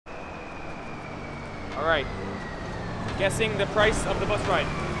All right. Guessing the price of the bus ride.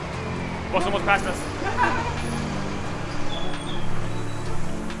 Bus almost passed us.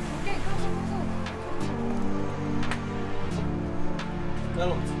 Okay, go.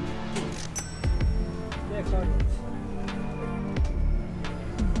 Karlovci. Yeah, Karlovci.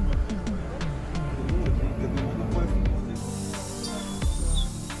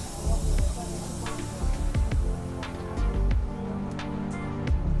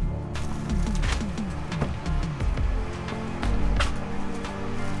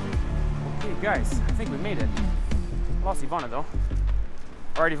 Guys, I think we made it. Lost Ivana though.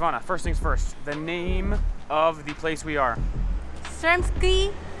 Alright, Ivana, first things first. The name of the place we are.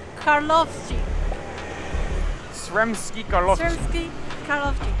 Sremski Karlovci. Sremski Karlovci. Sremski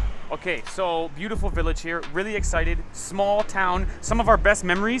Karlovci. Okay, so beautiful village here, really excited, small town. Some of our best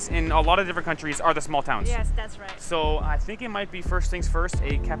memories in a lot of different countries are the small towns. Yes, that's right. So I think it might be first things first,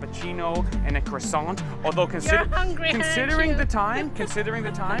 a cappuccino and a croissant. Although considering the time,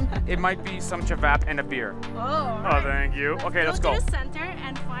 it might be some cevap and a beer. Oh, right. Oh, thank you. Okay, let's go. Go to the center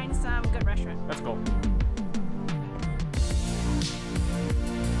and find some good restaurant. Let's go.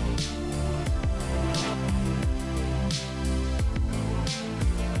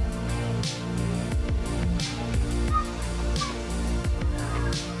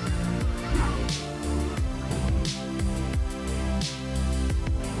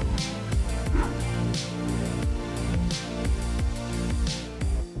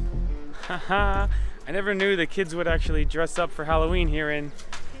 I never knew the kids would actually dress up for Halloween here in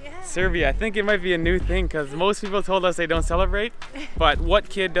Serbia. I think it might be a new thing because most people told us they don't celebrate. But what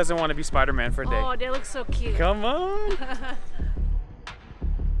kid doesn't want to be Spider-Man for a day? Oh, they look so cute. Come on.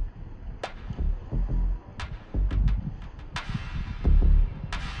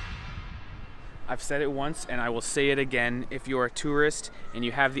 I've said it once and I will say it again. If you're a tourist and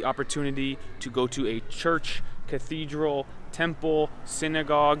you have the opportunity to go to a church, cathedral, temple,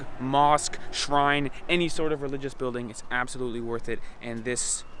 synagogue, mosque, shrine, any sort of religious building, it's absolutely worth it. And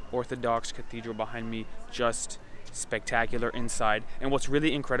this Orthodox cathedral behind me, just spectacular inside. And what's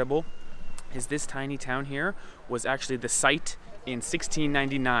really incredible is this tiny town here was actually the site in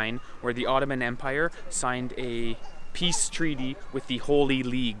 1699 where the Ottoman Empire signed a peace treaty with the Holy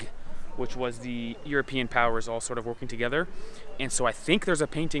League, which was the European powers all sort of working together. And so I think there's a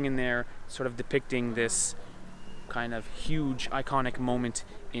painting in there sort of depicting this kind of huge iconic moment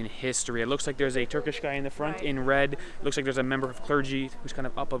in history. It looks like there's a Turkish guy in the front in red. It looks like there's a member of clergy who's kind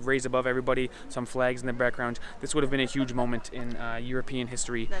of raised above everybody, some flags in the background. This would have been a huge moment in European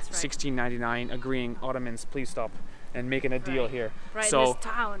history. That's right. 1699, agreeing, Ottomans, please stop, and making a deal here. Right, so this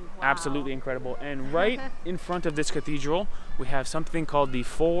town. Wow. Absolutely incredible. And right in front of this cathedral, we have something called the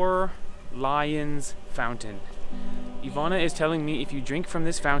Four Lions Fountain. Ivana is telling me if you drink from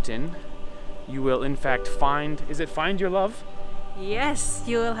this fountain, you will in fact find, is it find your love? Yes,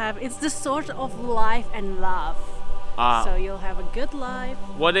 you will have, it's the sort of life and love. So you'll have a good life.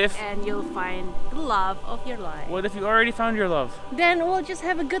 What if? And you'll find the love of your life. What if you already found your love? Then we'll just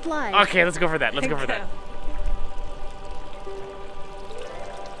have a good life. Okay, let's go for that. Let's go for that.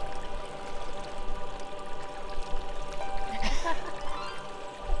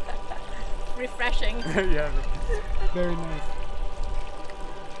 Refreshing. Yeah, very nice.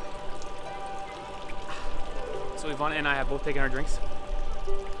 So Ivana and I have both taken our drinks.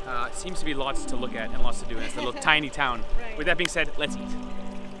 Seems to be lots to look at and lots to do in this little tiny town. Right. With that being said, let's eat.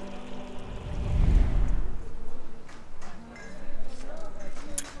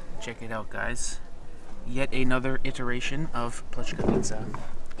 Check it out, guys. Yet another iteration of pljeskavica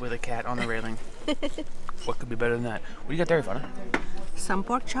with a cat on the railing. What could be better than that? What do you got there, Ivana? Some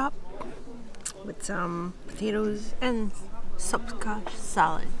pork chop with some potatoes and Subotica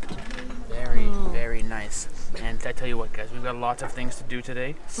salad. Very, very nice. And I tell you what, guys, we've got lots of things to do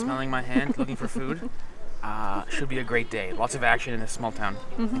today. Smelling my hand, looking for food. Should be a great day. Lots of action in this small town,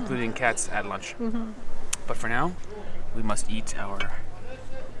 including cats at lunch. But for now, we must eat our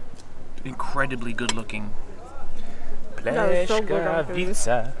incredibly good-looking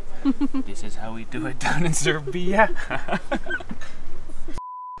pljeskavica. This is how we do it down in Serbia.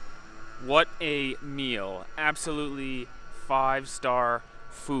 What a meal. Absolutely 5-star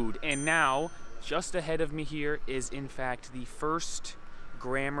food. And now, just ahead of me here is in fact the first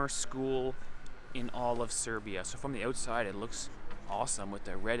grammar school in all of Serbia. So from the outside it looks awesome with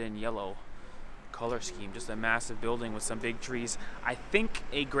the red and yellow color scheme. Just a massive building with some big trees. I think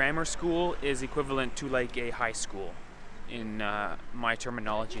a grammar school is equivalent to like a high school in my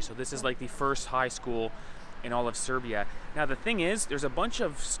terminology. So this is like the first high school in all of Serbia. Now the thing is, there's a bunch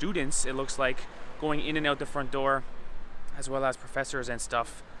of students, it looks like, going in and out the front door, as well as professors and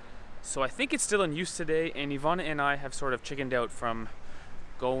stuff. So I think it's still in use today, and Ivana and I have sort of chickened out from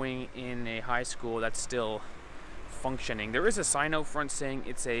going in a high school that's still functioning. There is a sign out front saying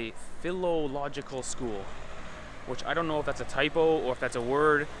it's a philological school, which I don't know if that's a typo or if that's a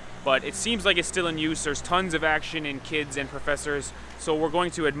word, but it seems like it's still in use. There's tons of action in kids and professors, so we're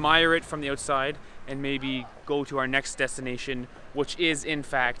going to admire it from the outside and maybe go to our next destination, which is in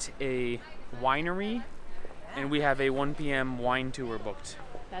fact a winery, and we have a 1 p.m. wine tour booked.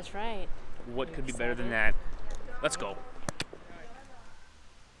 That's right. What could be better than that? Let's go.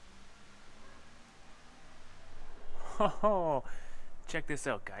 Oh, check this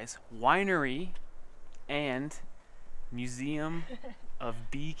out, guys. Winery and Museum of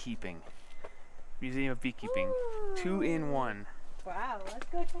Beekeeping. Museum of Beekeeping. Ooh. 2 in 1. Wow, let's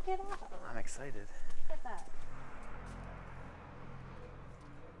go check it out. I'm excited. Look at that.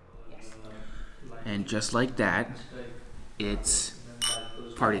 Yes. And just like that, it's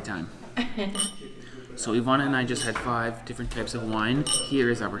party time. So Ivana and I just had 5 different types of wine.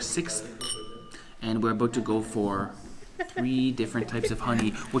 Here is our 6th, and we're about to go for 3 different types of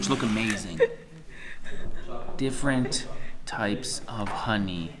honey, which look amazing. Different types of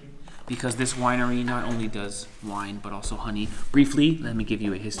honey, because this winery not only does wine but also honey. Briefly, let me give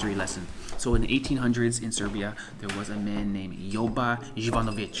you a history lesson. So in the 1800s in Serbia, there was a man named Joba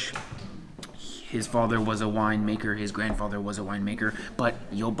Jovanovic. His father was a winemaker, his grandfather was a winemaker, but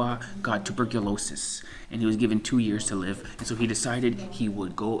Joba got tuberculosis and he was given 2 years to live. And so he decided he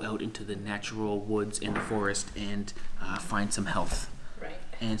would go out into the natural woods in the forest and find some health. Right.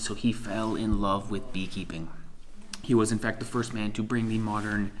 And so he fell in love with beekeeping. He was in fact the first man to bring the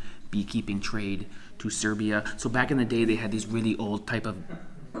modern beekeeping trade to Serbia. So back in the day, they had these really old type of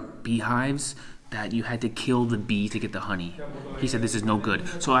beehives that you had to kill the bee to get the honey. He said this is no good.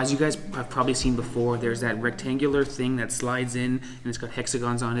 So as you guys have probably seen before, there's that rectangular thing that slides in and it's got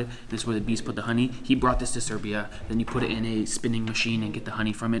hexagons on it. This is where the bees put the honey. He brought this to Serbia. Then you put it in a spinning machine and get the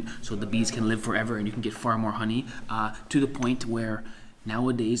honey from it, so the bees can live forever and you can get far more honey, to the point where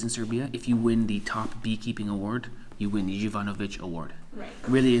nowadays in Serbia, if you win the top beekeeping award, you win the Jovanovic Award. Right.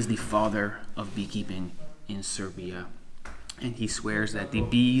 Really is the father of beekeeping in Serbia. And he swears that the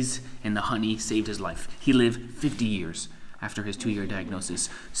bees and the honey saved his life. He lived 50 years after his 2-year diagnosis,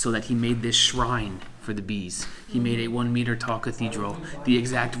 so that he made this shrine for the bees. He made a 1-meter tall cathedral, the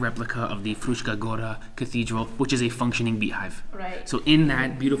exact replica of the Fruška Gora Cathedral, which is a functioning beehive. Right. So in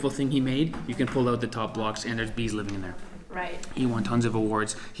that beautiful thing he made, you can pull out the top blocks and there's bees living in there. Right. He won tons of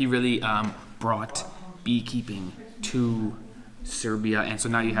awards. He really brought beekeeping to Serbia, and so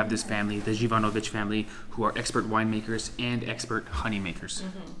now you have this family, the Jovanovic family, who are expert winemakers and expert honey makers.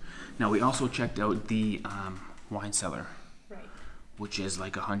 Mm-hmm. Now we also checked out the wine cellar, Right. which is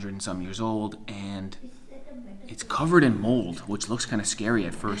like 100 and some years old, and it's covered in mold, which looks kind of scary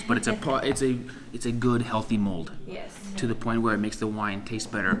at first, but it's a good healthy mold. Yes. To the point where it makes the wine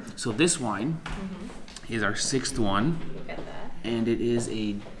taste better. So this wine is our 6th one, Look at that. and it is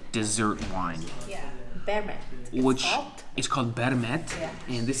a dessert wine. Yeah. Bermet. Which is called Bermet,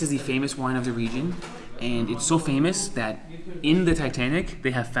 and this is the famous wine of the region, and it's so famous that in the Titanic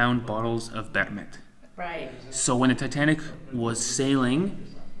they have found bottles of Bermet. Right. So when the Titanic was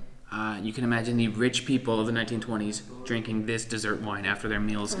sailing, you can imagine the rich people of the 1920s drinking this dessert wine after their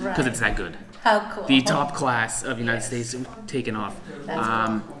meals because it's that good. How cool. The top class of the United States taken off. That's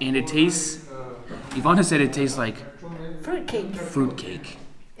cool. And it tastes, Ivana said it tastes like Fruitcake. fruitcake.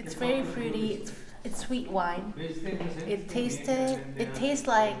 It's very fruity. It's sweet wine. It tastes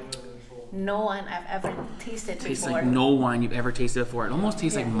like no wine I've ever tasted before. Tastes like no wine you've ever tasted before. It almost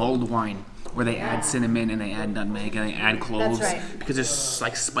tastes like mulled wine, where they add cinnamon and they add nutmeg and they add cloves. That's right. Because there's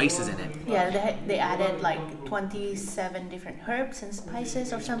like spices in it. Yeah, they added like 27 different herbs and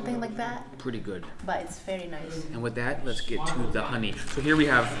spices or something like that. Pretty good. But it's very nice. And with that, let's get to the honey. So here we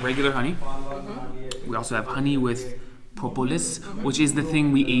have regular honey. We also have honey with propolis, which is the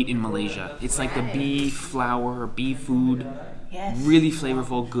thing we ate in Malaysia. It's like the bee flour, bee food. Yes. Really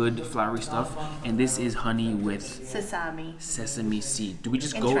flavorful, good, flowery stuff. And this is honey with sesame seed. Do we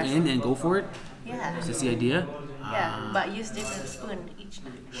just go in and go for it? Yeah. Is this the idea? Yeah, but use different spoon each.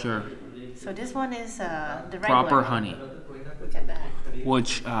 Sure. So this one is the regular. Proper honey. Look at that.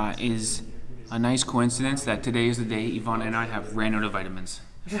 Which is a nice coincidence that today is the day Ivana and I have ran out of vitamins.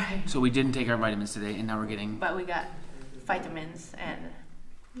 Right. So we didn't take our vitamins today, and now we're getting... But we got vitamins and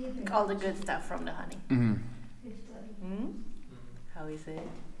all the good stuff from the honey. Mm-hmm. How is it?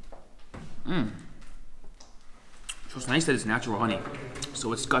 So it's nice that it's natural honey.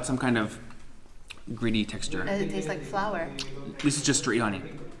 So it's got some kind of gritty texture. Does it taste like flour? This is just straight honey.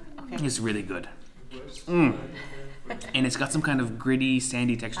 Okay. It's really good. And it's got some kind of gritty,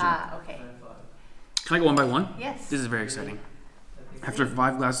 sandy texture. Ah, okay. Can I go one by one? Yes. This is very exciting. After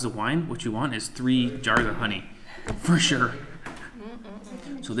 5 glasses of wine, what you want is 3 jars of honey. For sure.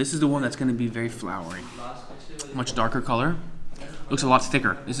 So this is the one that's going to be very flowery. Much darker color. Looks a lot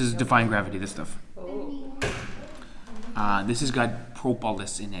thicker. This is defying gravity, this stuff. This has got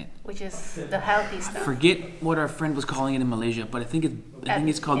propolis in it. Which is the healthy stuff. Forget what our friend was calling it in Malaysia, but I think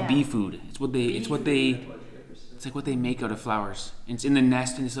it's called bee food. It's like what they make out of flowers. It's in the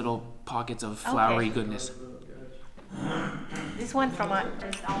nest in these little pockets of flowery goodness. This one from our...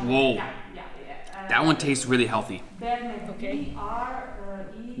 Whoa. That one tastes really healthy. Okay.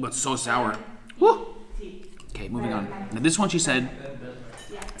 But so sour. Woo. Okay, moving on. Now this one she said,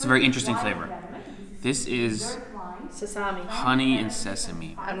 it's a very interesting flavor. This is Sesame. honey and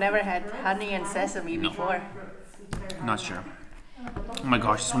sesame. I've never had honey and sesame before. I'm not sure. Oh my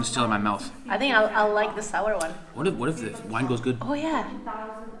gosh, this one's still in my mouth. I think I'll like the sour one. What if the wine goes good? Oh yeah.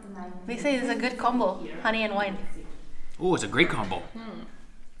 They say it's a good combo, honey and wine. Oh, it's a great combo.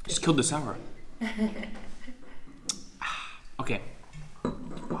 Just killed the sour. Okay.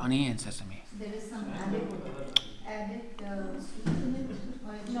 Honey and sesame. There is some added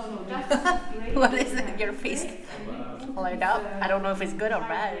What is it? Your face light up? I don't know if it's good or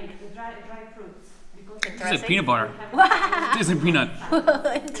bad. It's like peanut butter. It tastes like peanut.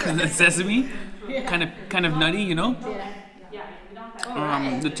 Because it's sesame. Kind of nutty, you know?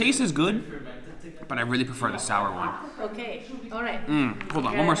 The taste is good, but I really prefer the sour one. Okay, alright. Hold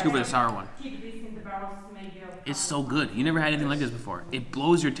on, one more scoop of the sour one. It's so good. You never had anything like this before. It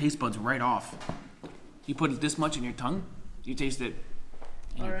blows your taste buds right off. You put this much in your tongue, you taste it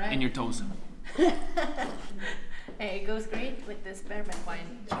in your toes. Hey, it goes great with this bourbon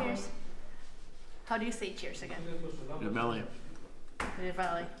wine. Cheers. How do you say cheers again? Javelli.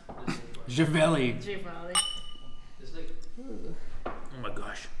 Javelli. Javelli. Javelli. Oh my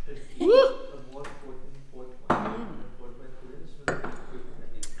gosh.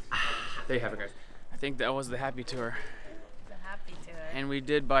 There you have it, guys. I think that was the happy tour. The happy tour. And we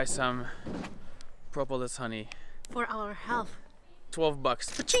did buy some propolis honey. For our health. $12.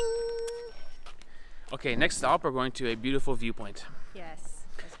 Ka-ching! Okay, next stop we're going to a beautiful viewpoint Yes.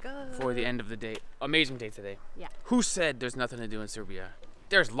 Let's go. for the end of the day. Amazing day today. Yeah. Who said there's nothing to do in Serbia?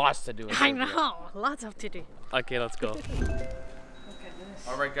 There's lots to do in Serbia. I know. Lots of to do. Okay, let's go. Look at this.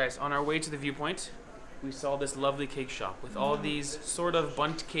 Alright guys, on our way to the viewpoint, we saw this lovely cake shop with all these sort of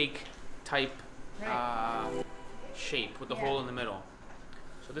bundt cake type shape with the hole in the middle.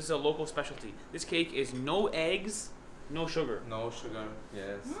 So this is a local specialty. This cake is no eggs, no sugar. No sugar,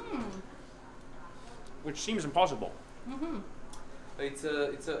 yes. Which seems impossible. It's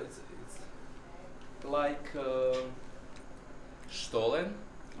like Stollen,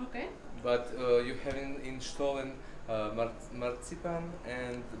 Okay. but you have in Stollen marzipan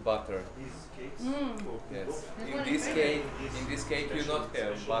and butter. Yes. In this cake you not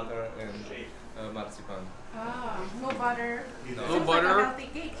have butter and marzipan. Ah, no butter. No butter. Like a healthy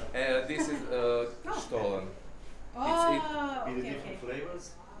cake. This is Stollen. Oh, With the okay, different okay.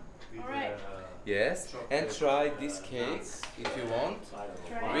 flavors. With, Alright. Yes, and try this cake if you want.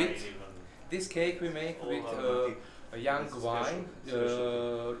 With this cake we make with a young wine,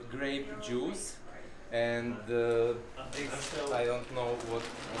 grape juice, and I don't know what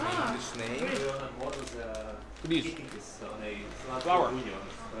English name. These. Flour.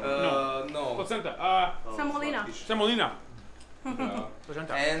 No. Placenta. Semolina. Semolina. No.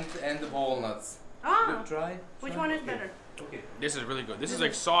 Placenta. And walnuts. Ah, Try. which one is better? This is really good. This is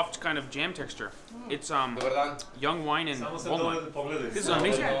like soft kind of jam texture. It's Dobar dan. young wine and walnut. This is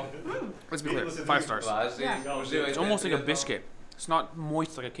amazing. Let's be clear, 5 stars. Važi, It's almost like a biscuit. It's not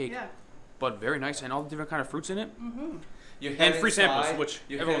moist like a cake, Yeah. but very nice and all the different kind of fruits in it. You And have free samples, inside- which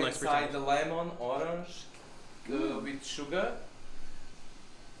you everyone have likes free inside samples. the lemon, orange, with sugar,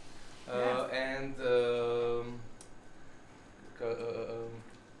 and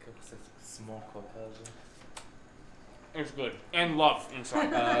kako se smoko kaže? It's good. And love inside.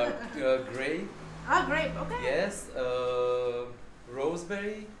 Grape, Ah, grape. Okay. yes,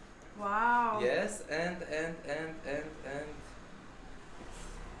 roseberry, Wow. yes, and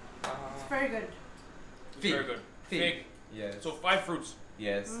It's very good. fig. Very good. Fig. Fig. Yes. So 5 fruits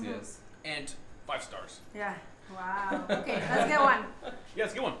Yes, yes. and 5 stars. Yeah. Wow. Okay, let's get one. Yeah,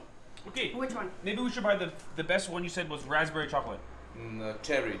 let's get one. Okay. Which one? Maybe we should buy the best one you said was raspberry chocolate.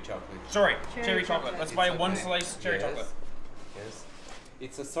 Cherry chocolate. Sorry, Cherry cherry chocolate. chocolate. Let's It's buy okay. one slice cherry Yes. chocolate. Yes.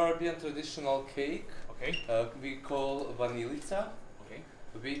 It's a Serbian traditional cake. Okay. We call vanilica Okay.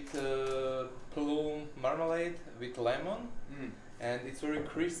 with plum marmalade with lemon, and it's very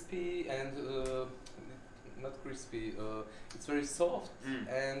crispy and not crispy. It's very soft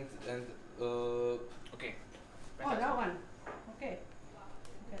and Okay. Oh, that one. Okay.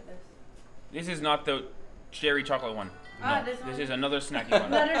 Look at this. This is not the cherry chocolate one. Ah, No, this one? is another snacky one.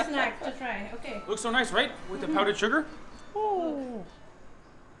 Another snack to try. Okay. Looks so nice, right? With the powdered sugar. Oh.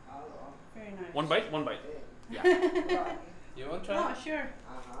 Very nice. One bite. One bite. Yeah. you want to try? Oh, sure.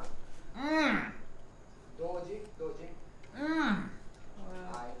 Mmm. Mmm.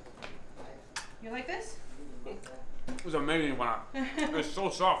 Wow. You like this? It was amazing one. It's so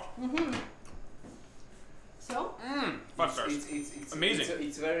soft. So? Mmm. Five stars. It's Amazing.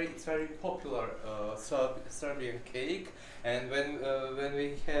 It's very popular Serbian cake, and when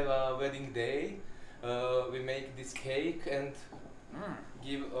we have a wedding day, we make this cake and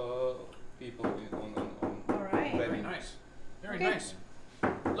give people on All right. Very wedding. nice. Very Okay. nice.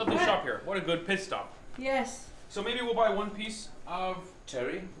 Lovely shop here. What a good pit stop. Yes. So maybe we'll buy one piece of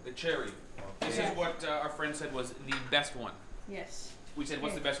Cherry. the cherry. This is what our friend said was the best one. Yes. We said,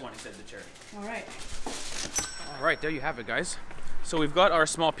 what's Okay. the best one? He said the cherry. All right. All right, there you have it, guys. So we've got our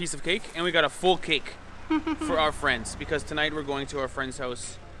small piece of cake, and we got a full cake for our friends, because tonight we're going to our friend's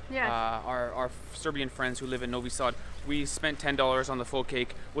house. Yeah. Our Serbian friends who live in Novi Sad. We spent $10 on the full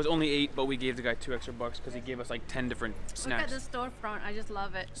cake. It was only $8, but we gave the guy $2 extra because he gave us like 10 different Look at snacks. the storefront. I just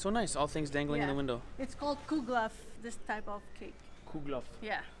love it. So nice, all things dangling in Yeah. the window. It's called kuglav, this type of cake. Kuglov.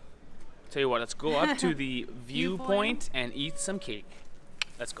 Yeah. Tell you what, let's go up to the viewpoint Viewpoint. and eat some cake.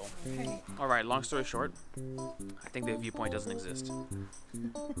 Let's go. Okay. All right, long story short, I think the viewpoint doesn't exist.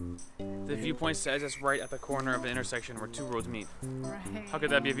 The viewpoint says it's right at the corner of the intersection where two roads meet. Right. How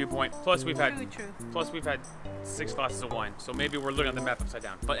could that be a viewpoint? Plus we've had True. 6 glasses of wine, so maybe we're looking at the map upside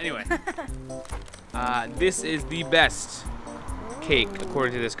down. But anyway, this is the best cake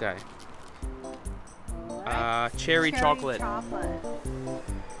according to this guy. Cherry chocolate.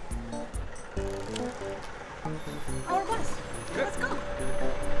 Our bus. Let's go.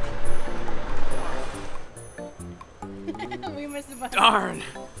 We missed the bus. Darn!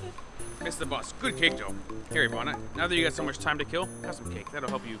 Missed the bus. Good cake though. Here, Ivana. Now that you got so much time to kill, have some cake. That'll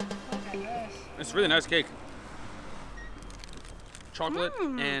help you. It's a really nice cake. Chocolate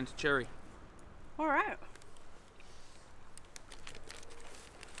and cherry. All right.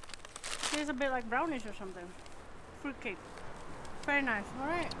 Tastes a bit like brownish or something. Fruit cake. Very nice. All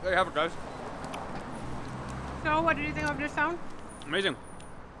right. There you have it, guys. So, what do you think of this town? Amazing.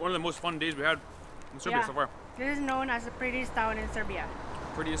 One of the most fun days we had in Serbia Yeah. so far. This is known as the prettiest town in Serbia.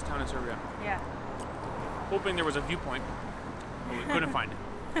 Prettiest town in Serbia. Yeah. Hoping there was a viewpoint, but we couldn't find it.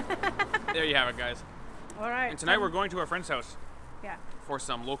 There you have it, guys. All right. And tonight we're going to our friend's house Yeah. for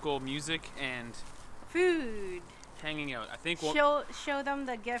some local music and Food. hanging out. I think we'll... Show them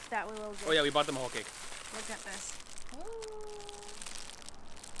the gift that we will get. Oh yeah, we bought them a whole cake. Look at this.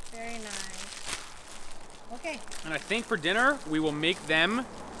 Very nice. Okay. And I think for dinner, we will make them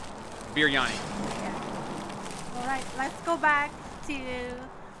biryani. Yeah. All right, let's go back to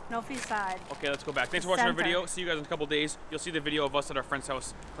Novi Sad. Okay, let's go back. Thanks for watching our Center. video. See you guys in a couple days. You'll see the video of us at our friend's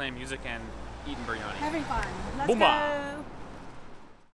house playing music and eating biryani. Having fun. Let's Boomba. go.